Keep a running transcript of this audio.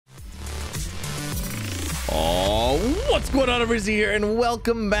What's going on, everybody here, and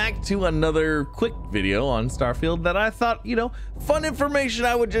welcome back to another quick video on Starfield that I thought, you know, fun information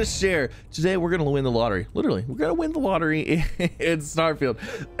I would just share. Today we're gonna win the lottery. Literally, we're gonna win the lottery in Starfield.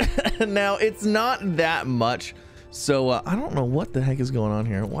 Now, it's not that much, so I don't know what the heck is going on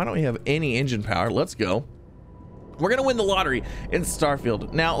here. Why don't we have any engine power? Let's go. We're gonna win the lottery in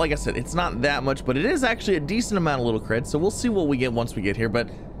Starfield. Now, like I said, it's not that much, but it is actually a decent amount of little cred, so we'll see what we get once we get here. But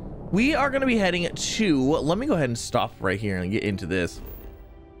we are going to be heading to, let me go ahead and stop right here and get into this.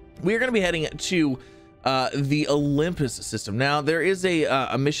 We are going to be heading to the Olympus system. Now, there is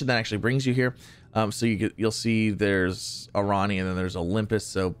a mission that actually brings you here. So you'll see there's Arani and then there's Olympus.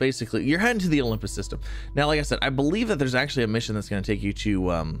 So basically, you're heading to the Olympus system. Now, like I said, I believe that there's actually a mission that's going to take you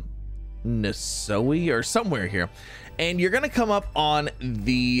to Nasoe or somewhere here. And you're going to come up on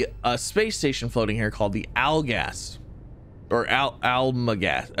the space station floating here called the Algast. Or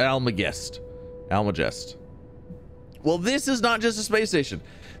Almagest. Well, this is not just a space station.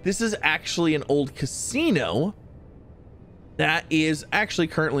 This is actually an old casino that is actually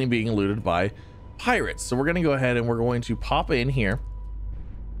currently being looted by pirates. So we're going to go ahead and we're going to pop in here.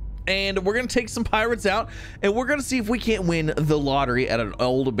 And we're going to take some pirates out. And we're going to see if we can't win the lottery at an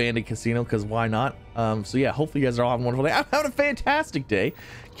old abandoned casino. Because why not? So yeah, hopefully you guys are all having a wonderful day. I'm having a fantastic day.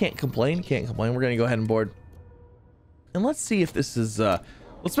 Can't complain. Can't complain. We're going to go ahead and board. And let's see if this is,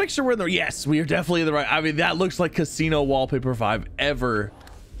 let's make sure we're in the, yes, we are definitely in the right. I mean, that looks like casino wallpaper if I've ever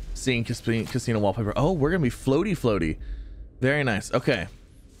seen casino wallpaper. Oh, we're going to be floaty. Very nice. Okay.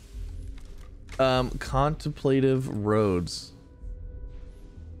 Contemplative roads.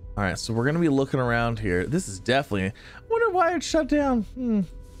 All right. So we're going to be looking around here. This is definitely, I wonder why it shut down.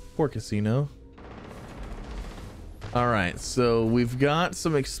 Poor casino. All right. So we've got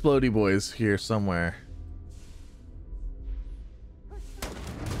some explodey boys here somewhere.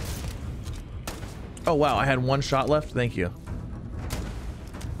 Oh wow, I had one shot left. Thank you.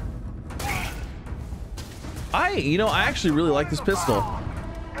 I actually really like this pistol.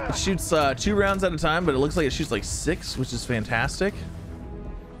 It shoots 2 rounds at a time, but it looks like it shoots like 6, which is fantastic.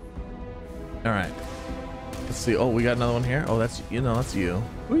 All right, let's see. Oh, we got another one here. Oh, that's that's you.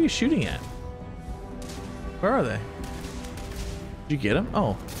 Who are you shooting at? Where are they? Did you get them?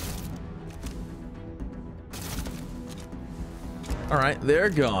 Oh. All right, they're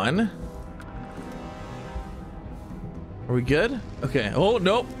gone. Are we good? Okay. Oh,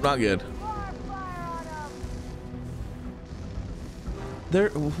 nope, not good. There,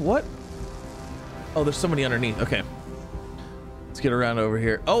 what? Oh, there's somebody underneath. Okay. Let's get around over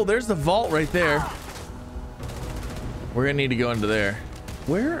here. Oh, there's the vault right there. We're gonna need to go into there.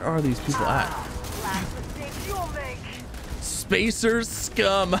 Where are these people at? Spacer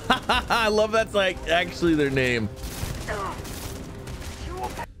Scum. I love that's like actually their name.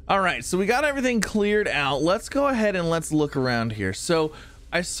 All right, so we got everything cleared out. Let's go ahead and let's look around here. So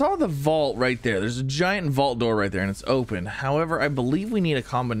I saw the vault right there. There's a giant vault door right there and it's open. However, I believe we need a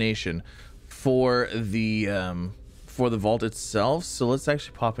combination for the vault itself. So let's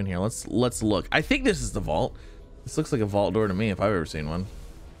actually pop in here. Let's look. I think this is the vault. This looks like a vault door to me if I've ever seen one.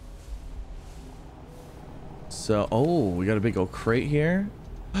 So, oh, we got a big old crate here.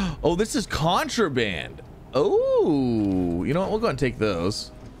 Oh, this is contraband. Oh, you know what? We'll go ahead and take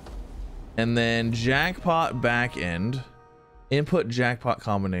those. And then jackpot back end, input jackpot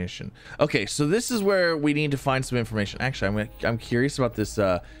combination. Okay, so this is where we need to find some information. Actually, I'm curious about this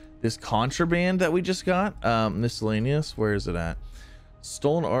this contraband that we just got. Miscellaneous. Where is it at?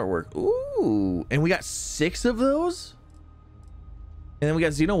 Stolen artwork. Ooh, and we got 6 of those. And then we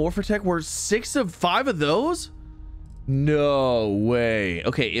got Xeno Warfare Tech. We're 6 of 5 of those. No way.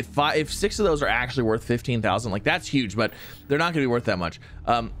 Okay, if 6 of those are actually worth 15,000, like that's huge, but they're not gonna be worth that much.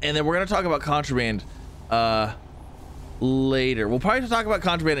 And then we're gonna talk about contraband later. We'll probably talk about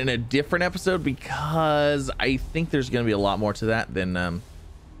contraband in a different episode because I think there's gonna be a lot more to that than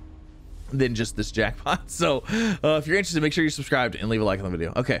just this jackpot. So if you're interested, make sure you're subscribed and leave a like on the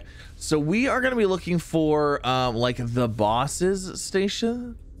video. Okay, so we are gonna be looking for like the boss's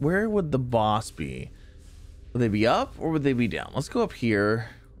station. Where would the boss be? Would they be up or would they be down? Let's go up here.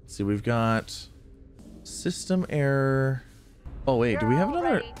 Let's see, we've got system error. Oh wait, do we have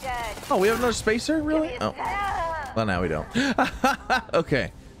another? Oh, we have another spacer, really? Oh, well now we don't.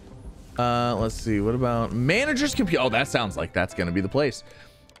 Okay. Let's see, what about manager's computer? Oh, that sounds like that's gonna be the place.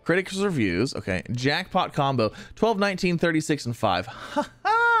 Critics reviews. Okay, jackpot combo 12, 19, 36 and 5.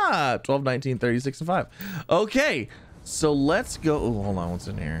 Ha 12, 19, 36 and 5. Okay, so let's go. Oh, hold on, what's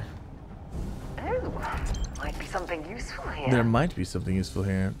in here? Might be something useful here. There might be something useful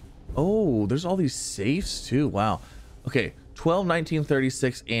here. Oh, there's all these safes too. Wow. Okay, 12, 19,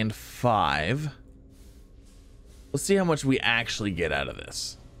 36 and 5. Let's see how much we actually get out of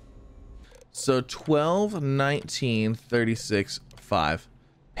this. So 12, 19, 36, 5.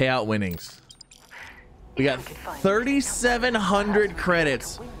 Payout winnings. We got 3,700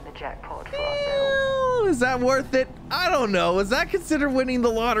 credits. Is that worth it? I don't know. Is that considered winning the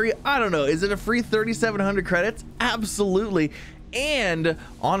lottery? I don't know. Is it a free 3,700 credits? Absolutely. And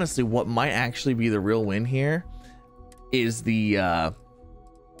honestly, what might actually be the real win here is the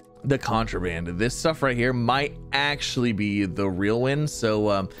contraband. This stuff right here might actually be the real win.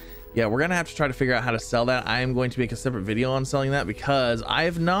 So yeah, we're gonna have to try to figure out how to sell that. I am going to make a separate video on selling that because I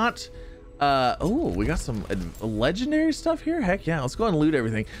have not oh, we got some legendary stuff here. Heck yeah, let's go and loot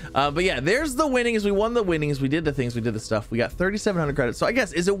everything. But yeah, there's the winnings. We won the winnings. We did the things. We did the stuff. We got 3,700 credits. So I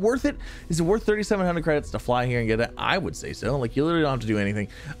guess, is it worth it? Is it worth 3,700 credits to fly here and get it? I would say so. Like, you literally don't have to do anything.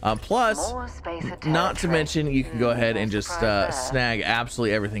 Plus, not to mention, you can go ahead and just snag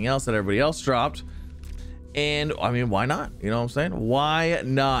absolutely everything else that everybody else dropped. And I mean, why not? You know what I'm saying? Why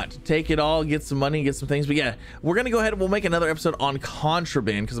not take it all, get some money, get some things? But yeah, we're gonna go ahead and we'll make another episode on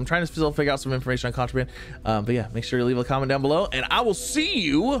contraband because I'm trying to still figure out some information on contraband. But yeah, make sure to leave a comment down below, and I will see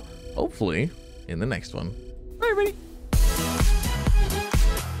you hopefully in the next one. Bye everybody.